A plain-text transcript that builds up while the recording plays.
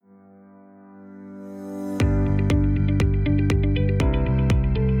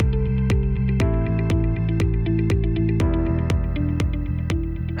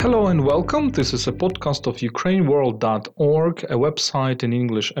and welcome. This is a podcast of ukraineworld.org, a website in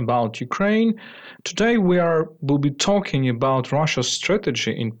English about Ukraine. Today will be talking about Russia's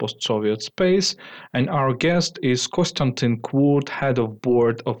strategy in post-Soviet space, and our guest is Konstantin Kvurt, head of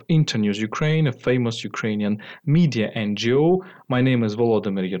board of Internews Ukraine, a famous Ukrainian media NGO. My name is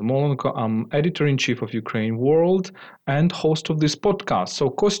Volodymyr Yermolenko. I'm editor-in-chief of Ukraine World and host of this podcast. So,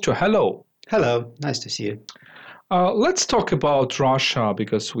 Kostya, hello. Hello, nice to see you. Let's talk about Russia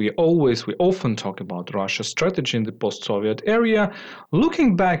because we often talk about Russia's strategy in the post-Soviet area.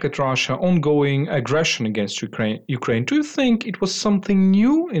 Looking back at Russia's ongoing aggression against Ukraine, do you think it was something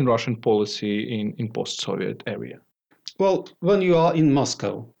new in Russian policy in post-Soviet area? Well, when you are in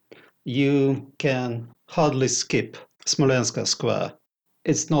Moscow, you can hardly skip Smolensk Square.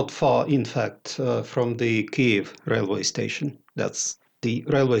 It's not far, in fact, from the Kiev railway station. That's the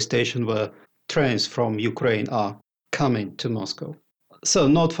railway station where trains from Ukraine are coming to Moscow. So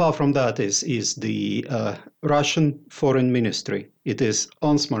not far from that is the Russian Foreign Ministry. It is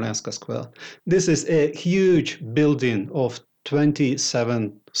on Smolensk Square. This is a huge building of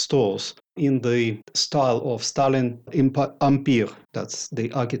 27 stores in the style of Stalin Empire. That's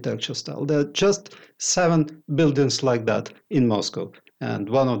the architecture style. There are just 7 buildings like that in Moscow. And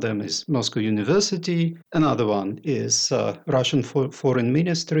one of them is Moscow University, another one is Russian Foreign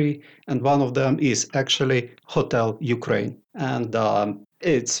Ministry, and one of them is actually Hotel Ukraine. And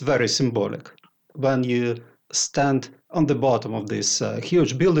it's very symbolic. When you stand on the bottom of this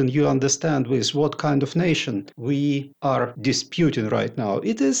huge building, you understand with what kind of nation we are disputing right now.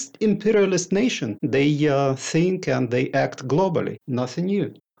 It is imperialist nation. They think and they act globally. Nothing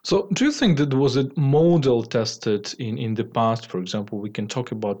new. So do you think that was a model tested in the past? For example, we can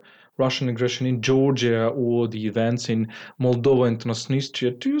talk about Russian aggression in Georgia or the events in Moldova and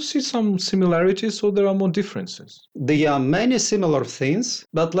Transnistria. Do you see some similarities or there are more differences? There are many similar things,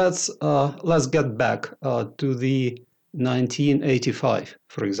 but let's get back to the 1985,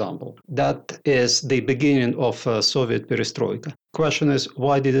 for example. That is the beginning of Soviet perestroika. Question is,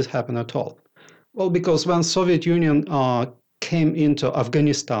 why did it happen at all? Well, because when Soviet Union came into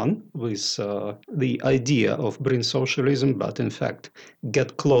Afghanistan with the idea of bring socialism, but in fact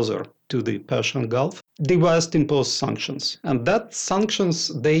get closer to the Persian Gulf, the West imposed sanctions. And that sanctions,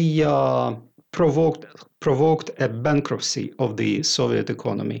 they provoked a bankruptcy of the Soviet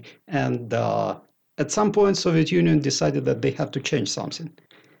economy. And at some point, Soviet Union decided that they have to change something.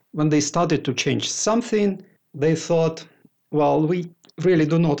 When they started to change something, they thought, well, we really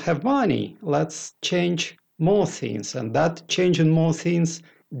do not have money. Let's change more things. And that change in more things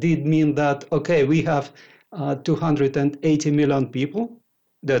did mean that, okay, we have 280 million people.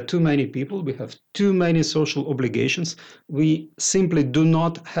 There are too many people. We have too many social obligations. We simply do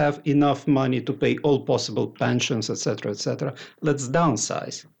not have enough money to pay all possible pensions, etc., etc. Let's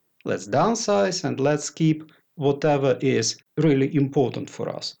downsize. Let's downsize and let's keep whatever is really important for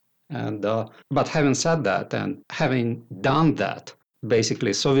us. And but having said that and having done that,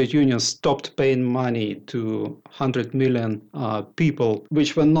 basically, Soviet Union stopped paying money to 100 million people,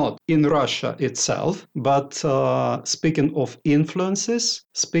 which were not in Russia itself. But speaking of influences,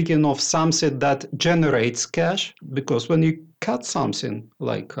 speaking of something that generates cash, because when you cut something,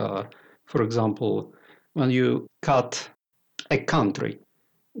 like, for example, when you cut a country,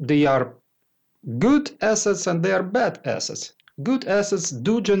 they are good assets and they are bad assets. Good assets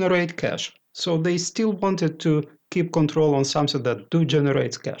do generate cash. So they still wanted to keep control on something that do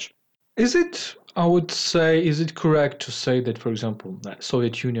generates cash. Is it correct to say that, for example, the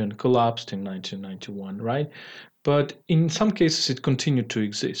Soviet Union collapsed in 1991, right? But in some cases it continued to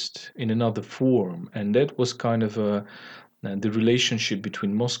exist in another form, and that was kind of the relationship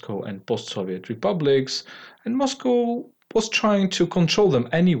between Moscow and post-Soviet republics, and Moscow was trying to control them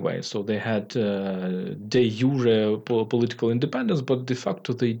anyway. So they had de jure political independence, but de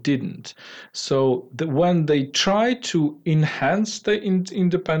facto they didn't. So when they tried to enhance the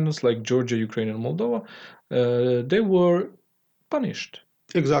independence, like Georgia, Ukraine, and Moldova, they were punished.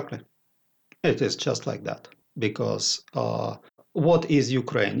 Exactly. It is just like that. Because what is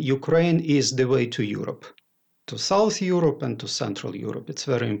Ukraine? Ukraine is the way to Europe, to South Europe and to Central Europe. It's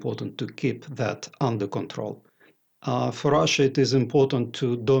very important to keep that under control. For Russia, it is important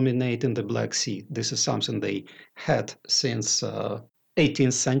to dominate in the Black Sea. This is something they had since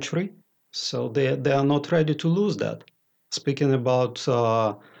 18th century, so they are not ready to lose that. Speaking about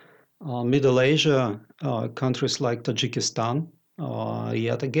Middle Asia, countries like Tajikistan,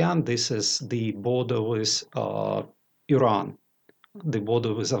 yet again, this is the border with Iran, the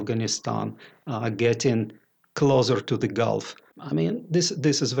border with Afghanistan, getting closer to the Gulf. I mean, this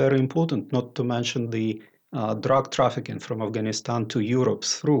is very important, not to mention the drug trafficking from Afghanistan to Europe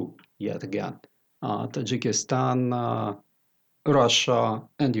through, yet again, Tajikistan, Russia,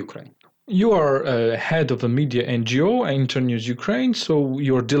 and Ukraine. You are head of a media NGO, Internews Ukraine, so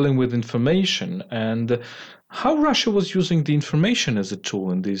you're dealing with information and how Russia was using the information as a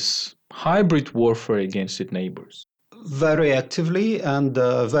tool in this hybrid warfare against its neighbors. Very actively and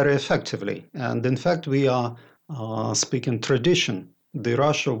very effectively. And in fact, we are speaking tradition. The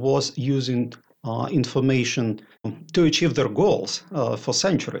Russia was using information to achieve their goals for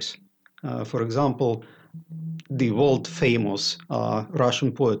centuries. For example, the world famous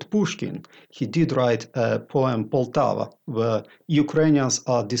Russian poet Pushkin, he did write a poem Poltava, where Ukrainians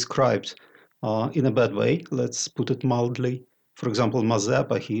are described in a bad way, let's put it mildly. For example,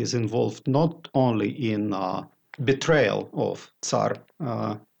 Mazepa, he is involved not only in betrayal of Tsar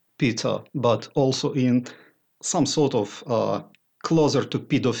Peter, but also in some sort of closer to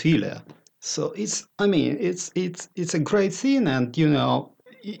pedophilia. So it's a great thing, and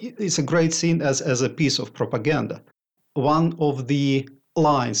it's a great scene as a piece of propaganda. One of the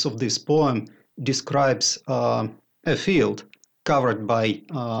lines of this poem describes a field covered by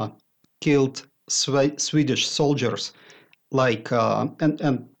killed Swedish soldiers,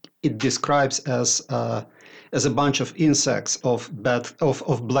 and it describes as a bunch of insects of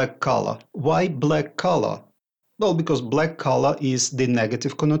black color. Why black color? Well, because black color is the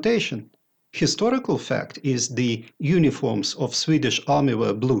negative connotation. Historical fact is the uniforms of Swedish army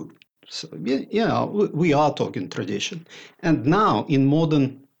were blue. So, we are talking tradition. And now in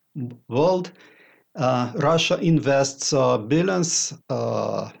modern world, Russia invests billions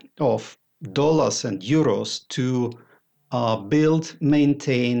of dollars and euros to build,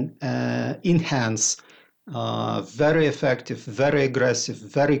 maintain, enhance very effective, very aggressive,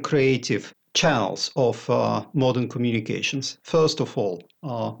 very creative channels of modern communications. First of all,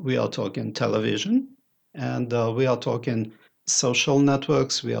 we are talking television, and we are talking social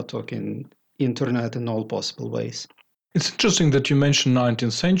networks, we are talking internet in all possible ways. It's interesting that you mentioned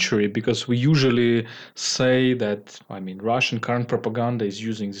 19th century because we usually say that, Russian current propaganda is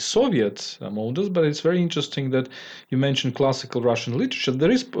using the Soviet models, but it's very interesting that you mentioned classical Russian literature.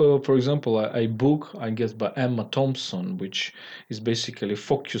 There is, for example, a book, I guess, by Emma Thompson, which is basically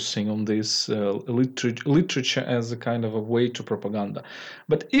focusing on this literature as a kind of a way to propaganda.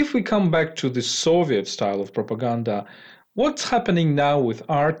 But if we come back to the Soviet style of propaganda, what's happening now with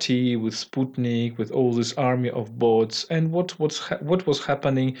RT, with Sputnik, with all this army of bots, and what was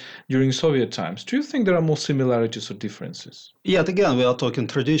happening during Soviet times? Do you think there are more similarities or differences? Yet again, we are talking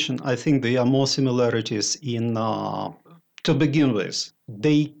tradition. I think there are more similarities in, to begin with.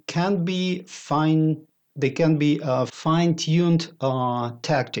 They can be fine. They can be fine-tuned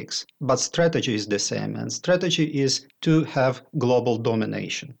tactics, but strategy is the same. And strategy is to have global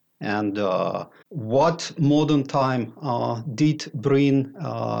domination. And what modern time did bring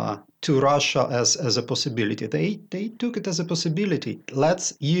to Russia as a possibility? They took it as a possibility.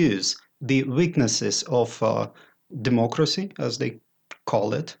 Let's use the weaknesses of democracy, as they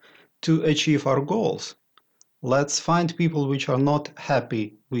call it, to achieve our goals. Let's find people which are not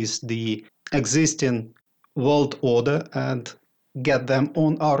happy with the existing world order and get them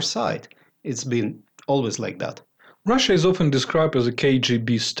on our side. It's been always like that. Russia is often described as a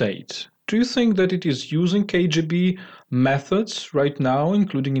KGB state. Do you think that it is using KGB methods right now,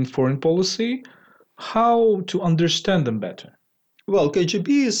 including in foreign policy? How to understand them better? Well, KGB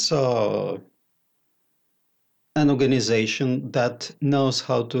is an organization that knows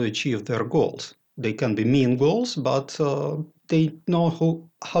how to achieve their goals. They can be mean goals, but they know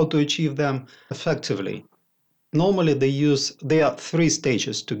how to achieve them effectively. Normally, there are three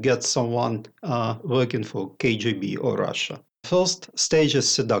stages to get someone working for KGB or Russia. First stage is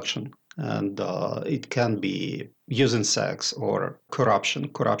seduction, and it can be using sex or corruption.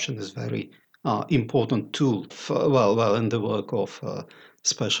 Corruption is very important tool in the work of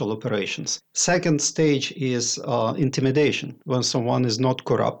special operations. Second stage is intimidation. When someone is not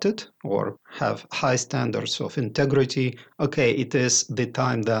corrupted or have high standards of integrity, okay, it is the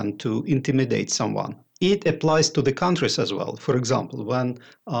time then to intimidate someone. It applies to the countries as well. For example, when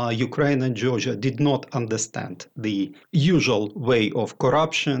Ukraine and Georgia did not understand the usual way of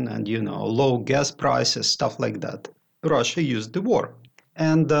corruption and low gas prices, stuff like that, Russia used the war.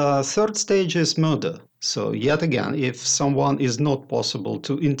 And the third stage is murder. So yet again, if someone is not possible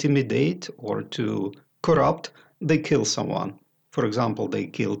to intimidate or to corrupt, they kill someone. For example, they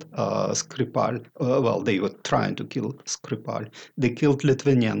killed Skripal. They were trying to kill Skripal. They killed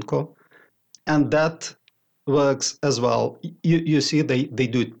Litvinenko. And that works as well. You see, they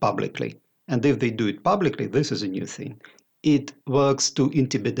do it publicly. And if they do it publicly, this is a new thing. It works to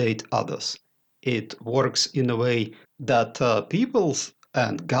intimidate others. it works in a way that peoples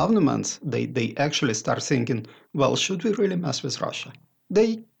and governments, they actually start thinking, well, should we really mess with Russia?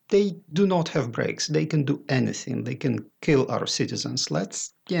 They do not have brakes. They can do anything. They can kill our citizens.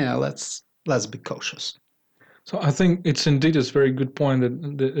 Let's be cautious. So I think it's indeed a very good point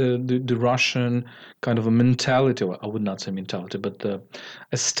that the Russian kind of a mentality, well, I would not say mentality, but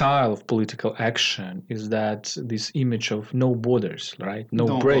a style of political action is that this image of no borders, right? No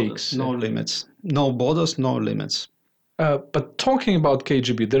No borders, breaks. no limits. No borders, no limits. But talking about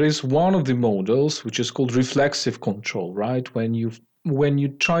KGB, there is one of the models which is called reflexive control, right? When you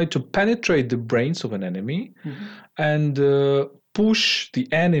try to penetrate the brains of an enemy and push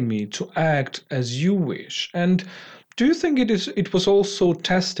the enemy to act as you wish. And do you think it was also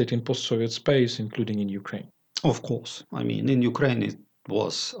tested in post-Soviet space, including in Ukraine? Of course. I mean, in Ukraine, it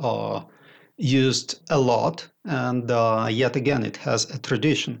was used a lot. And yet again, it has a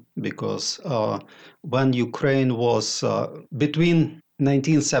tradition because when Ukraine was between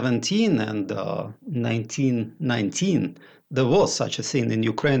 1917 and 1919, there was such a thing in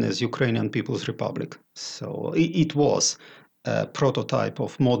Ukraine as Ukrainian People's Republic. So it was a prototype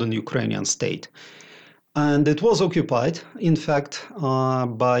of modern Ukrainian state. And it was occupied, in fact,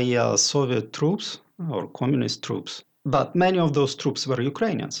 by Soviet troops or communist troops. But many of those troops were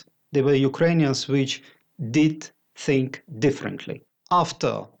Ukrainians. They were Ukrainians which did think differently.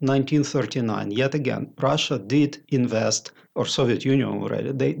 After 1939, yet again, Russia did invest, or Soviet Union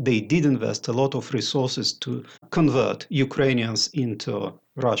already, they did invest a lot of resources to convert Ukrainians into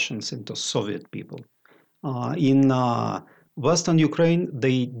Russians, into Soviet people. In Western Ukraine,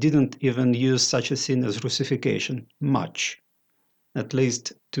 they didn't even use such a thing as Russification much, at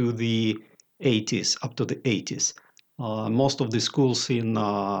least to the 80s, up to the 80s. Most of the schools in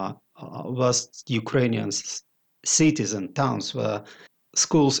West Ukrainian cities and towns were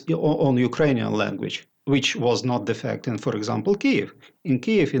schools on Ukrainian language, which was not the fact in, for example, Kiev. In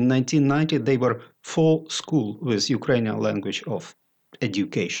Kiev in 1990, they were 4 schools with Ukrainian language of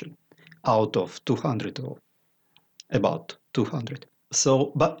education out of 200 or about 200.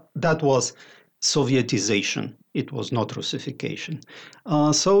 So, but that was Sovietization. It was not Russification.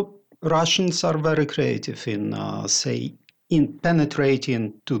 So Russians are very creative in, say, in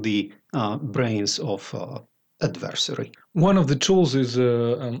penetrating to the brains of adversary. One of the tools is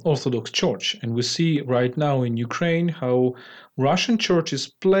Orthodox Church, and we see right now in Ukraine how Russian Church is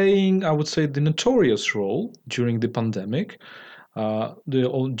playing, I would say, the notorious role during the pandemic.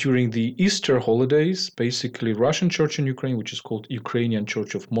 During the Easter holidays, basically Russian Church in Ukraine, which is called Ukrainian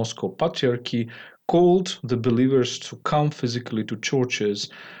Church of Moscow Patriarchy, called the believers to come physically to churches,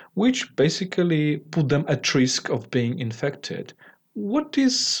 which basically put them at risk of being infected. What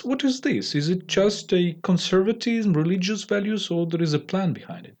is this? Is it just a conservative religious values, or there is a plan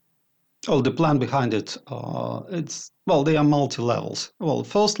behind it? Oh, the plan behind it, they are multi levels. Well,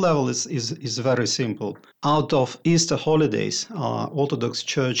 first level is very simple. Out of Easter holidays, Orthodox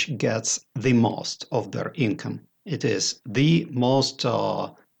Church gets the most of their income. It is the most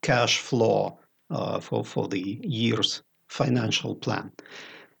cash flow for the year's financial plan.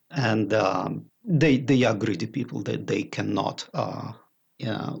 And they are greedy people that they cannot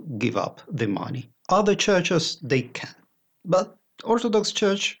give up the money. Other churches, they can. But Orthodox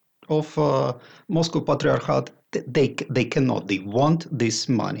Church of Moscow Patriarchate, they cannot. They want this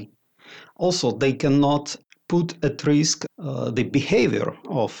money. Also, they cannot put at risk the behavior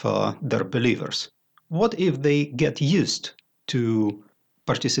of their believers. What if they get used to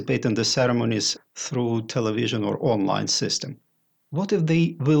participate in the ceremonies through television or online system? What if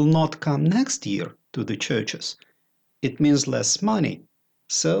they will not come next year to the churches? It means less money.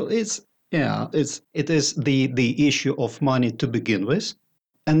 So it is the issue of money to begin with.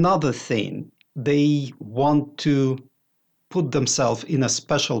 Another thing, they want to put themselves in a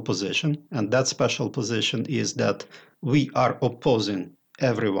special position, and that special position is that we are opposing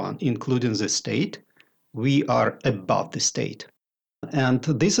everyone, including the state. We are above the state. And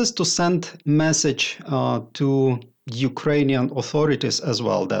this is to send message to Ukrainian authorities as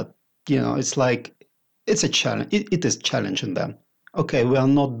well that, it's like, it's a challenge. It is challenging them. Okay, we are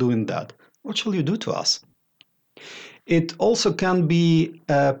not doing that. What shall you do to us? It also can be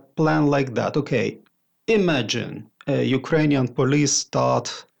a plan like that. Okay, imagine Ukrainian police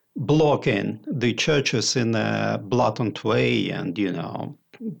start blocking the churches in a blatant way and,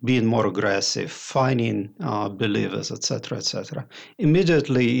 being more aggressive, fining believers, etc., etc.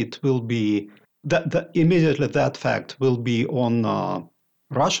 Immediately, it will be immediately that fact will be on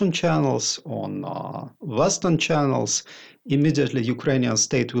Russian channels, on Western channels. Immediately, Ukrainian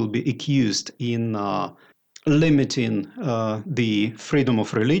state will be accused in limiting the freedom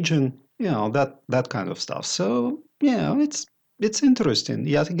of religion, that kind of stuff. So it's interesting.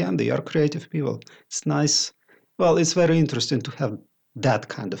 Yet again, they are creative people. It's nice. Well, it's very interesting to have that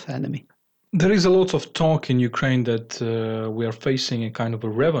kind of enemy. There is a lot of talk in Ukraine that we are facing a kind of a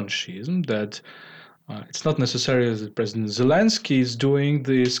revanchism, that it's not necessarily that President Zelensky is doing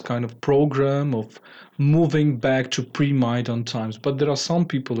this kind of program of moving back to pre-Maidan times, but there are some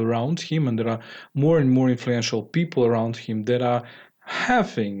people around him, and there are more and more influential people around him that are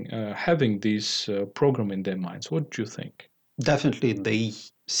having this program in their minds. What do you think? Definitely, they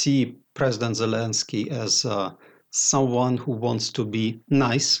see President Zelensky as someone who wants to be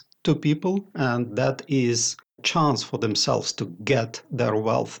nice to people, and that is a chance for themselves to get their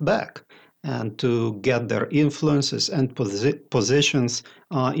wealth back and to get their influences and positions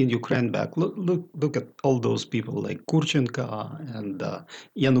in Ukraine back. Look at all those people like Kurchenko and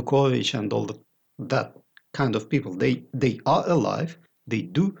Yanukovych and that kind of people. They are alive. They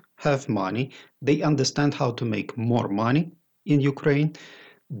do have money. They understand how to make more money in Ukraine.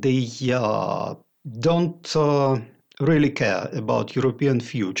 They don't really care about European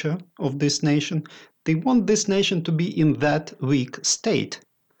future of this nation. They want this nation to be in that weak state.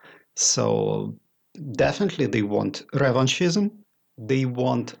 So definitely they want revanchism. They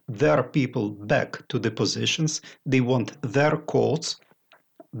want their people back to the positions. They want their courts,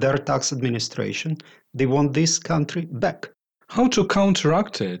 their tax administration. They want this country back. How to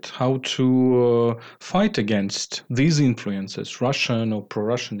counteract it? How to fight against these influences, Russian or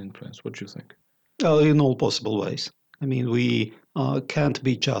pro-Russian influence? What do you think? In all possible ways. I mean, we can't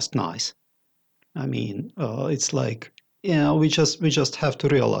be just nice. I mean, it's like, we just have to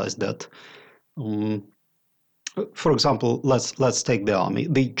realize that. Um, for example, let's take the army.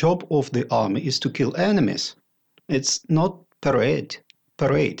 The job of the army is to kill enemies. It's not parade.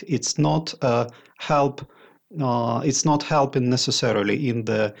 Parade. It's not help. It's not helping necessarily in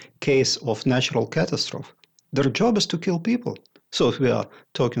the case of natural catastrophe. Their job is to kill people. So if we are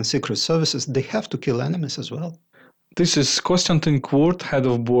talking secret services, they have to kill enemies as well. This is Konstantin Kvurt, head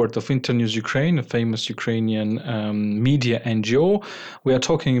of board of Internews Ukraine, a famous Ukrainian media NGO. We are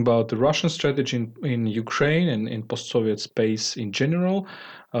talking about the Russian strategy in Ukraine and in post-Soviet space in general.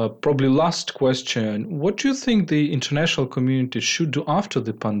 Probably last question, what do you think the international community should do after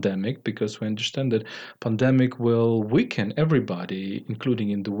the pandemic? Because we understand that pandemic will weaken everybody,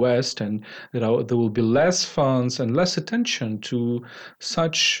 including in the West, and there will be less funds and less attention to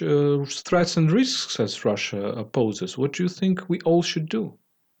such threats and risks as Russia poses. What do you think we all should do?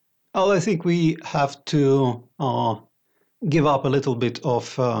 Well, I think we have to give up a little bit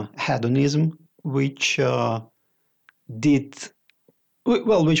of hedonism, which did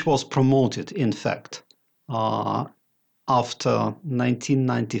which was promoted, in fact, after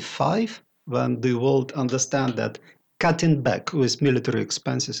 1995, when the world understand that cutting back with military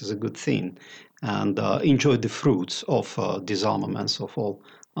expenses is a good thing, and enjoy the fruits of disarmaments of all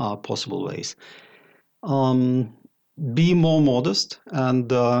possible ways. Be more modest and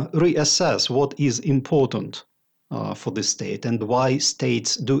reassess what is important for the state and why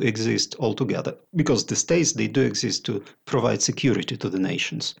states do exist altogether. Because the states, they do exist to provide security to the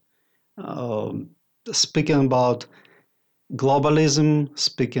nations. Speaking about globalism,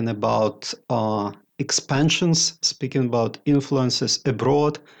 speaking about expansions, speaking about influences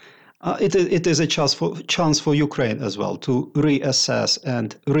abroad, it is a chance for Ukraine as well to reassess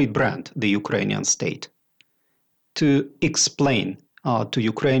and rebrand the Ukrainian state, to explain to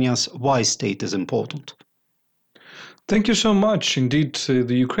Ukrainians why state is important. Thank you so much. Indeed,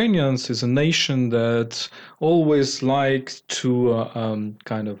 the Ukrainians is a nation that always likes to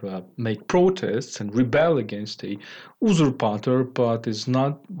kind of make protests and rebel against a usurpator, but is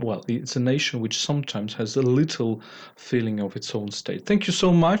not, well, it's a nation which sometimes has a little feeling of its own state. Thank you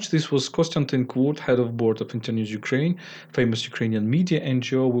so much. This was Konstantin Kvurt, head of board of Internews Ukraine, famous Ukrainian media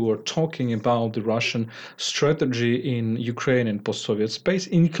NGO. We were talking about the Russian strategy in Ukraine and post-Soviet space,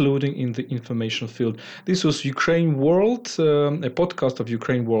 including in the information field. This was Ukraine World, a podcast of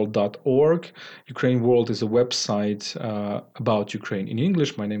ukraineworld.org. Ukraine World is a website about Ukraine in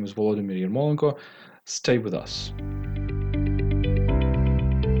English. My name is Volodymyr Yermolenko. Stay with us.